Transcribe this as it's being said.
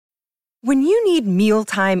When you need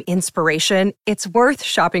mealtime inspiration, it's worth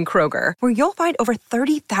shopping Kroger, where you'll find over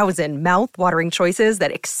 30,000 mouth-watering choices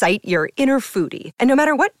that excite your inner foodie. And no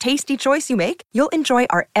matter what tasty choice you make, you'll enjoy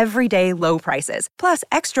our everyday low prices, plus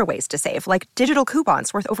extra ways to save, like digital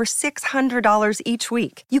coupons worth over $600 each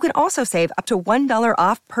week. You can also save up to $1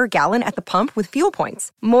 off per gallon at the pump with fuel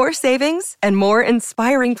points. More savings and more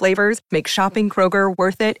inspiring flavors make shopping Kroger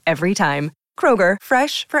worth it every time. Kroger,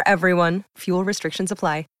 fresh for everyone. Fuel restrictions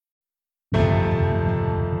apply.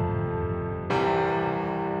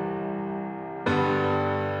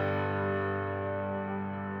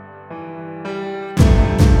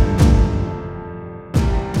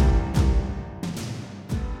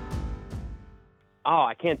 Oh,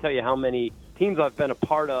 I can't tell you how many teams I've been a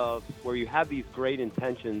part of where you have these great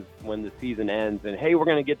intentions when the season ends and, hey, we're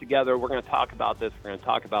going to get together, we're going to talk about this, we're going to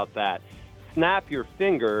talk about that. Snap your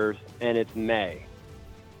fingers, and it's May.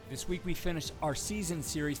 This week we finished our season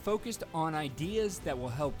series focused on ideas that will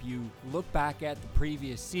help you look back at the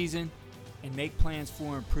previous season and make plans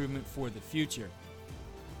for improvement for the future.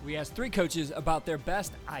 We asked 3 coaches about their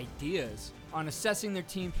best ideas on assessing their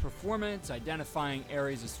team's performance, identifying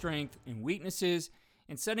areas of strength and weaknesses,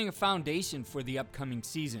 and setting a foundation for the upcoming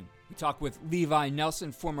season. We talked with Levi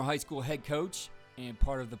Nelson, former high school head coach and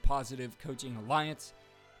part of the Positive Coaching Alliance,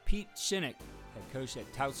 Pete Shinnick, head coach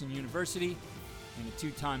at Towson University and a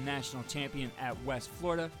 2-time national champion at West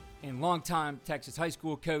Florida, and longtime Texas high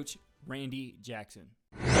school coach Randy Jackson.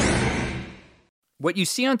 What you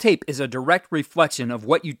see on tape is a direct reflection of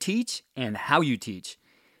what you teach and how you teach.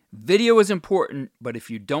 Video is important, but if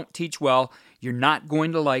you don't teach well, you're not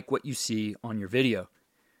going to like what you see on your video.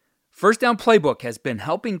 First Down Playbook has been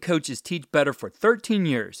helping coaches teach better for 13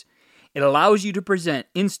 years. It allows you to present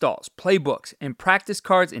installs, playbooks, and practice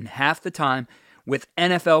cards in half the time with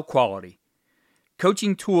NFL quality.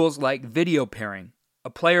 Coaching tools like video pairing, a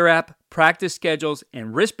player app, practice schedules,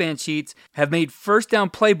 and wristband sheets have made First Down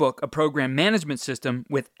Playbook a program management system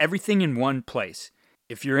with everything in one place.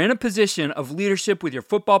 If you're in a position of leadership with your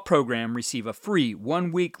football program, receive a free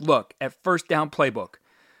 1-week look at First Down Playbook.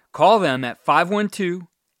 Call them at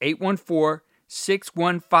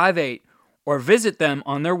 512-814-6158 or visit them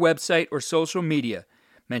on their website or social media.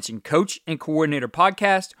 Mention Coach and Coordinator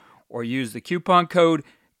Podcast or use the coupon code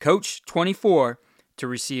COACH24 to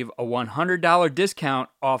receive a $100 discount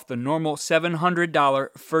off the normal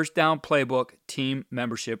 $700 First Down Playbook team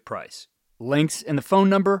membership price. Links and the phone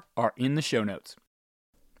number are in the show notes.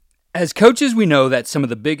 As coaches, we know that some of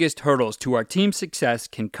the biggest hurdles to our team's success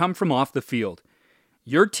can come from off the field.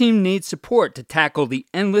 Your team needs support to tackle the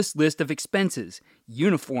endless list of expenses,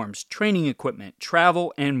 uniforms, training equipment,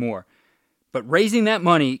 travel, and more. But raising that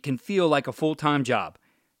money can feel like a full-time job.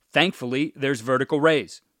 Thankfully, there's Vertical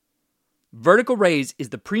Raise. Vertical Raise is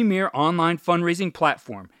the premier online fundraising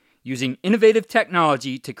platform using innovative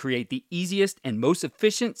technology to create the easiest and most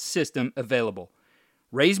efficient system available.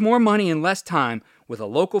 Raise more money in less time with a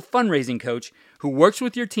local fundraising coach who works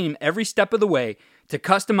with your team every step of the way to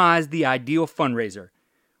customize the ideal fundraiser.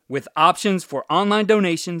 With options for online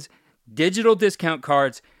donations, digital discount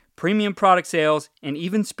cards, premium product sales, and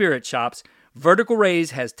even spirit shops, Vertical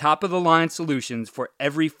Raise has top-of-the-line solutions for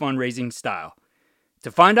every fundraising style.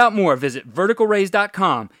 To find out more, visit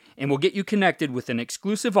verticalraise.com and we'll get you connected with an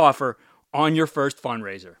exclusive offer on your first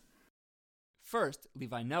fundraiser. First,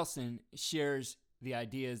 Levi Nelson shares the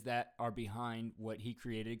ideas that are behind what he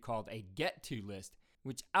created called a get-to list,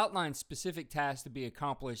 which outlines specific tasks to be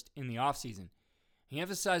accomplished in the offseason. He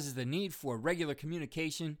emphasizes the need for regular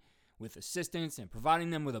communication with assistants and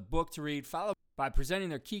providing them with a book to read, followed by presenting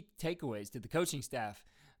their key takeaways to the coaching staff.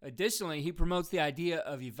 Additionally, he promotes the idea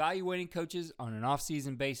of evaluating coaches on an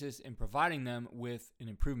off-season basis and providing them with an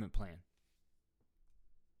improvement plan.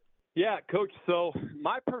 Yeah, Coach, so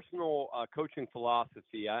my personal coaching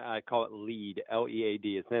philosophy, I call it LEAD,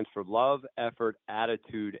 L-E-A-D. It stands for love, effort,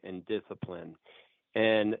 attitude, and discipline.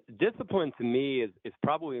 And discipline to me is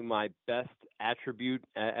probably my best attribute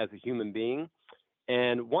as a human being.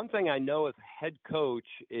 And one thing I know as a head coach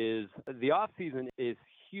is the off season is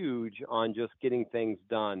huge on just getting things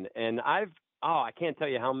done. And I can't tell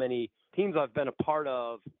you how many teams I've been a part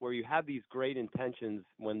of where you have these great intentions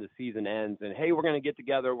when the season ends and, hey, we're going to get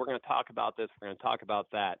together, we're going to talk about this, we're going to talk about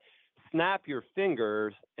that. Snap your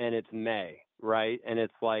fingers and it's May, right? And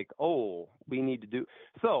it's like, oh, we need to do.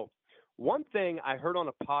 So one thing I heard on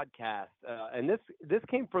a podcast, and this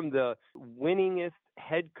came from the winningest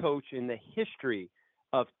head coach in the history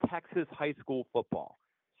of Texas high school football.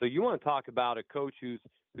 So you want to talk about a coach who's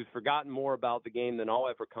forgotten more about the game than I'll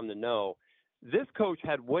ever come to know. This coach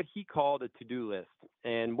had what he called a to-do list.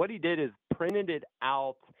 And what he did is printed it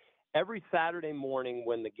out every Saturday morning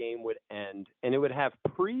when the game would end, and it would have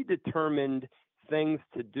predetermined things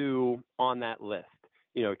to do on that list.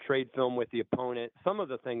 You know, trade film with the opponent. Some of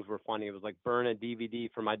the things were funny. It was like burn a DVD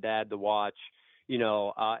for my dad to watch, you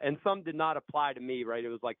know, and some did not apply to me, right? It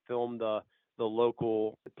was like film the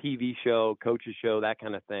local TV show, coach's show, that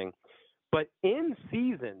kind of thing. But in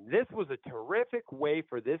season, this was a terrific way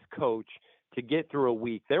for this coach to get through a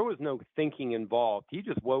week. There was no thinking involved. He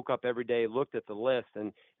just woke up every day, looked at the list,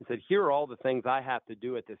 and said, here are all the things I have to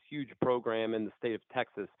do at this huge program in the state of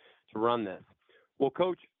Texas to run this. Well,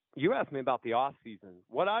 Coach, you asked me about the off season.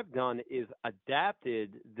 What I've done is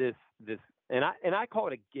adapted this, and I call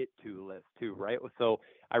it a get-to list too, right? So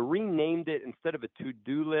I renamed it, instead of a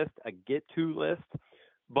to-do list, a get-to list.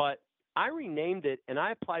 But I renamed it, and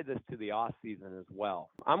I applied this to the off season as well.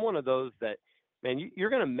 I'm one of those that, man, you're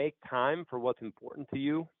going to make time for what's important to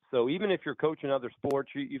you. So even if you're coaching other sports,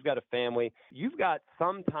 you've got a family, you've got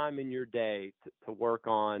some time in your day to work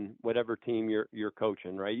on whatever team you're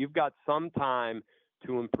coaching, right? You've got some time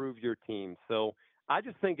to improve your team. So I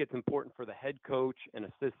just think it's important for the head coach and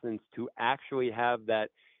assistants to actually have that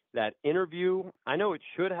interview. I know it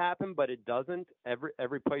should happen, but it doesn't.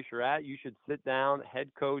 Every place you're at, you should sit down, head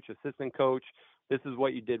coach, assistant coach. This is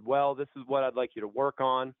what you did well. This is what I'd like you to work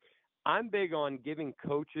on. I'm big on giving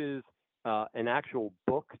coaches an actual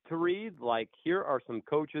book to read. Like, here are some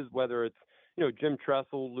coaches, whether it's, you know, Jim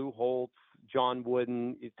Tressel, Lou Holtz, John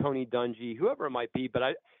Wooden, Tony Dungy, whoever it might be. But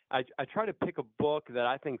I try to pick a book that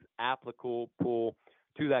I think is applicable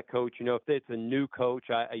to that coach. You know, if it's a new coach,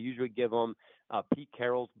 I usually give them Pete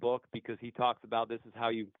Carroll's book, because he talks about this is how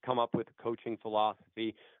you come up with a coaching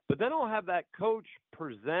philosophy. But then I'll have that coach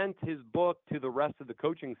present his book to the rest of the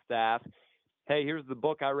coaching staff. Hey, here's the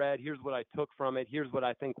book I read. Here's what I took from it. Here's what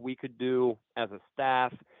I think we could do as a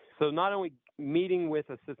staff. So not only meeting with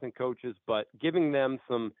assistant coaches, but giving them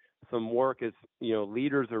some work as, you know,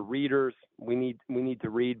 leaders or readers. We need to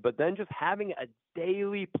read, but then just having a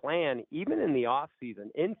daily plan, even in the off season,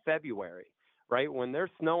 in February, right? When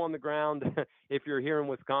there's snow on the ground, if you're here in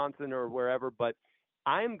Wisconsin or wherever, but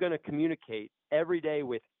I'm going to communicate every day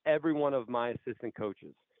with every one of my assistant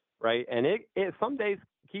coaches, right? And it some days,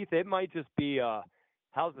 Keith, it might just be,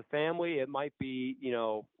 how's the family? It might be, you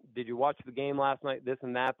know, did you watch the game last night? This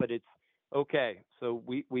and that, but it's okay. So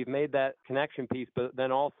we've made that connection piece, but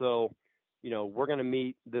then also, you know, we're going to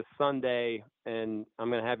meet this Sunday and I'm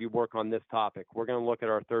going to have you work on this topic. We're going to look at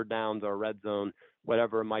our third downs, our red zone,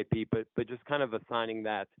 whatever it might be, but just kind of assigning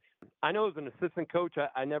that. I know as an assistant coach,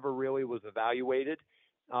 I never really was evaluated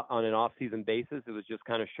on an off-season basis. It was just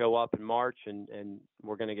kind of show up in March and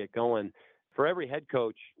we're going to get going. For every head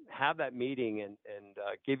coach, have that meeting and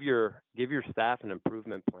give your staff an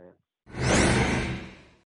improvement plan.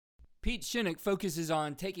 Pete Shinnick focuses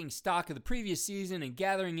on taking stock of the previous season and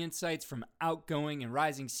gathering insights from outgoing and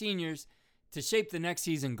rising seniors to shape the next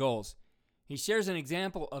season goals. He shares an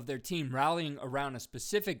example of their team rallying around a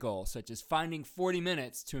specific goal, such as finding 40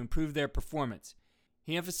 minutes to improve their performance.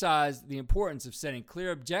 He emphasized the importance of setting clear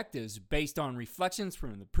objectives based on reflections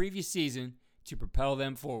from the previous season to propel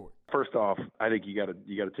them forward. First off, I think you got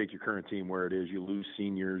to take your current team where it is. You lose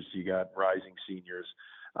seniors, you got rising seniors.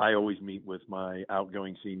 I always meet with my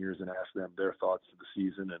outgoing seniors and ask them their thoughts of the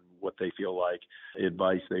season and what they feel like,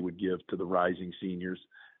 advice they would give to the rising seniors.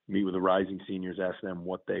 Meet with the rising seniors, ask them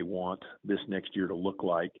what they want this next year to look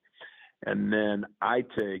like. And then I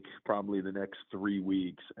take probably the next 3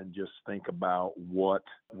 weeks and just think about what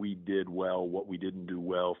we did well, what we didn't do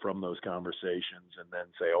well from those conversations, and then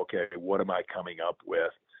say, okay, what am I coming up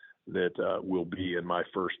with that will be in my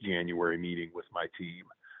first January meeting with my team?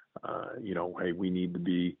 Hey, we need to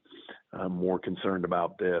be more concerned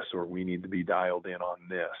about this, or we need to be dialed in on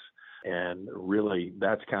this. And really,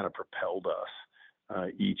 that's kind of propelled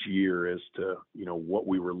us each year as to, what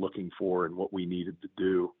we were looking for and what we needed to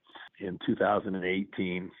do. In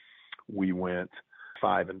 2018, we went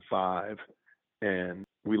 5-5, and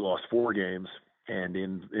we lost 4 games. And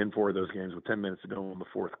in 4 of those games, with 10 minutes to go in the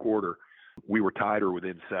fourth quarter, we were tied or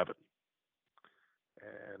within 7.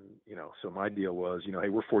 And, so my deal was, hey,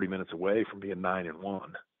 we're 40 minutes away from being 9-1.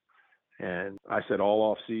 And I said all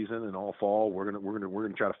off season and all fall, we're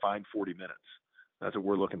gonna try to find 40 minutes. That's what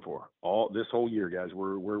we're looking for. This whole year, guys,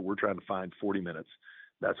 we're trying to find 40 minutes.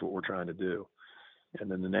 That's what we're trying to do. And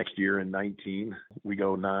then the next year in 19, we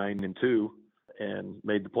go 9-2 and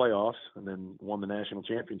made the playoffs, and then won the national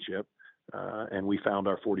championship. And we found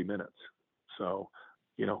our 40 minutes. So,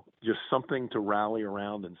 just something to rally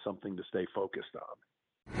around and something to stay focused on.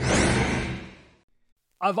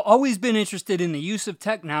 I've always been interested in the use of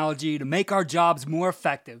technology to make our jobs more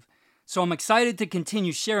effective. So I'm excited to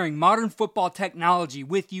continue sharing modern football technology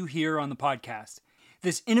with you here on the podcast.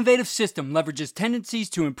 This innovative system leverages tendencies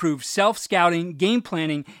to improve self-scouting, game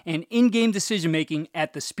planning, and in-game decision-making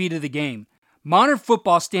at the speed of the game. Modern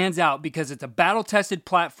football stands out because it's a battle-tested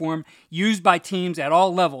platform used by teams at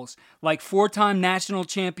all levels, like 4-time national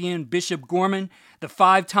champion Bishop Gorman, the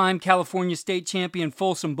 5-time California state champion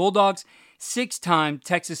Folsom Bulldogs, 6-time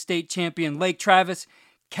Texas state champion Lake Travis,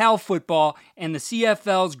 Cal football, and the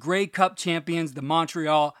CFL's Grey Cup champions, the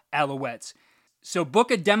Montreal Alouettes. So book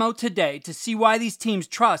a demo today to see why these teams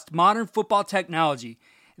trust modern football technology.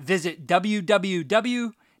 Visit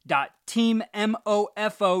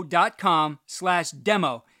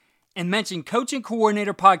www.teammofo.com/demo and mention Coach and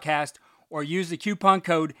Coordinator Podcast or use the coupon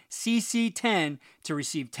code CC10 to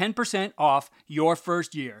receive 10% off your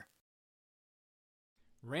first year.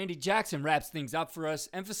 Randy Jackson wraps things up for us,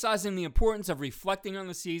 emphasizing the importance of reflecting on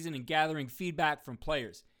the season and gathering feedback from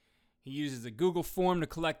players. He uses a Google form to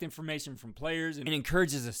collect information from players and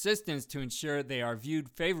encourages assistants to ensure they are viewed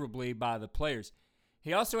favorably by the players.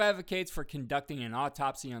 He also advocates for conducting an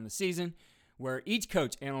autopsy on the season, where each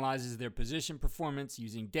coach analyzes their position performance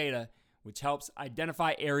using data, which helps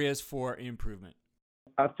identify areas for improvement.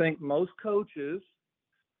 I think most coaches,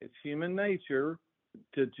 it's human nature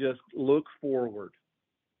to just look forward.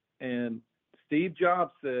 And Steve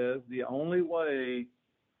Jobs says the only way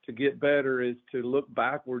to get better is to look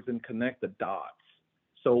backwards and connect the dots.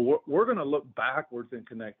 So we're going to look backwards and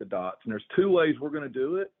connect the dots. And there's two ways we're going to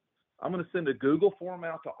do it. I'm going to send a Google form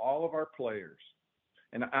out to all of our players.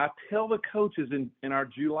 And I tell the coaches in our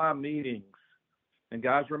July meetings, and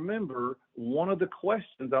guys, remember, one of the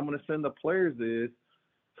questions I'm going to send the players is,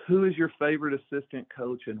 who is your favorite assistant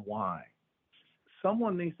coach and why?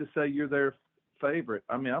 Someone needs to say you're their favorite.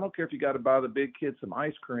 I mean, I don't care if you got to buy the big kid some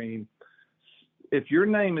ice cream. If your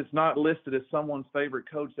name is not listed as someone's favorite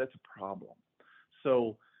coach, that's a problem.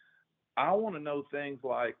 So I want to know things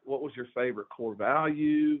like, what was your favorite core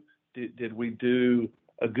value? Did we do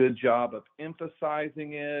a good job of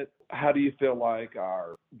emphasizing it? How do you feel like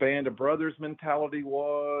our band of brothers mentality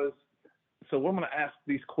was? So we're going to ask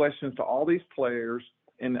these questions to all these players,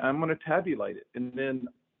 and I'm going to tabulate it. And then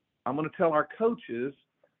I'm going to tell our coaches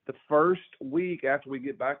the first week after we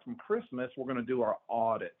get back from Christmas, we're going to do our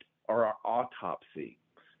audit or our autopsy.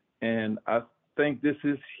 And I think this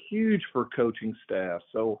is huge for coaching staff.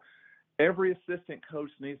 So every assistant coach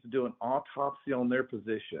needs to do an autopsy on their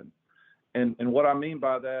position. And what I mean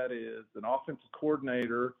by that is an offensive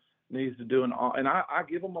coordinator needs to do and I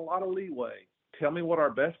give them a lot of leeway. Tell me what our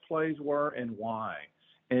best plays were and why.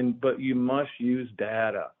 But you must use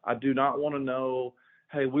data. I do not want to know,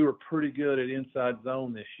 hey, we were pretty good at inside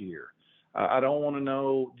zone this year. I don't want to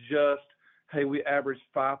know just, hey, we averaged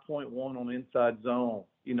 5.1 on inside zone,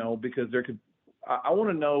 because I want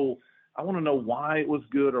to know why it was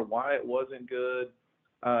good or why it wasn't good.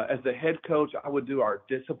 As the head coach, I would do our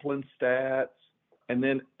discipline stats, and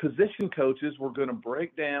then position coaches were going to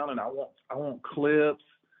break down, and I want clips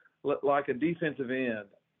like a defensive end.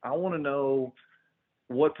 I want to know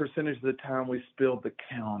what percentage of the time we spilled the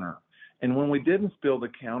counter, and when we didn't spill the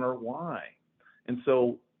counter, why. And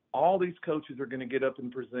so all these coaches are going to get up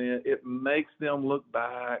and present. It makes them look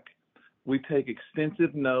back. We take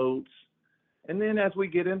extensive notes, and then as we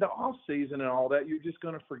get into off season and all that, you're just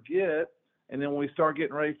going to forget. And then when we start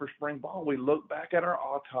getting ready for spring ball, we look back at our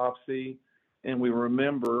autopsy and we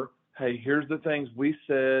remember, hey, here's the things we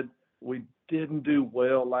said we didn't do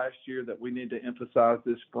well last year that we need to emphasize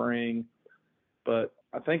this spring. But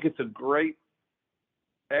I think it's a great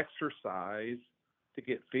exercise to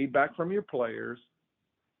get feedback from your players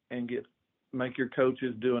and make your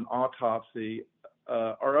coaches do an autopsy,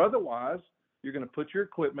 or otherwise you're going to put your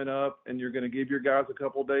equipment up and you're going to give your guys a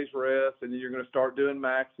couple of days rest, and then you're going to start doing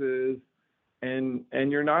maxes.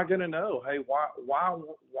 And you're not going to know, hey, why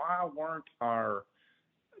weren't our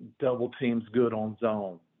double teams good on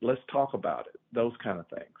zone? Let's talk about it, those kind of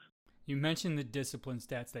things. You mentioned the discipline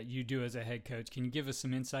stats that you do as a head coach. Can you give us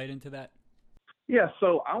some insight into that? Yeah,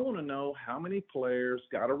 so I want to know how many players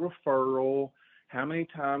got a referral, how many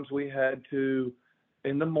times we had to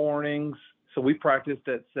in the mornings. So we practiced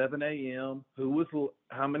at 7 a.m.,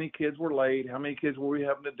 how many kids were late, how many kids were we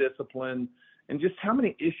having to discipline, and just how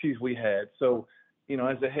many issues we had. So,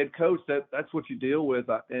 as a head coach, that's what you deal with.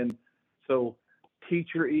 And so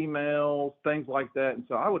teacher emails, things like that. And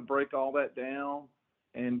so I would break all that down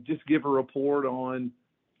and just give a report on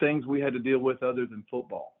things we had to deal with other than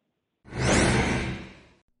football.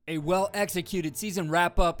 A well-executed season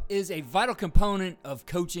wrap-up is a vital component of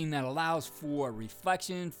coaching that allows for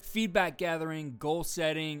reflection, feedback gathering, goal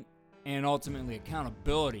setting, and ultimately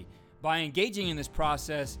accountability. By engaging in this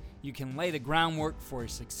process, you can lay the groundwork for a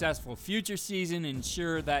successful future season and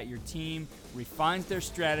ensure that your team refines their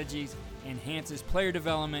strategies, enhances player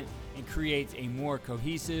development, and creates a more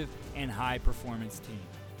cohesive and high-performance team.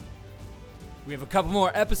 We have a couple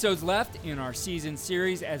more episodes left in our season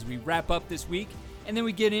series as we wrap up this week, and then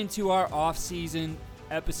we get into our off-season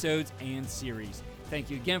episodes and series.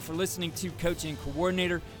 Thank you again for listening to Coaching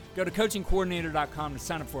Coordinator. Go to coachingcoordinator.com to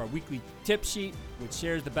sign up for our weekly tip sheet, which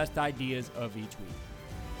shares the best ideas of each week.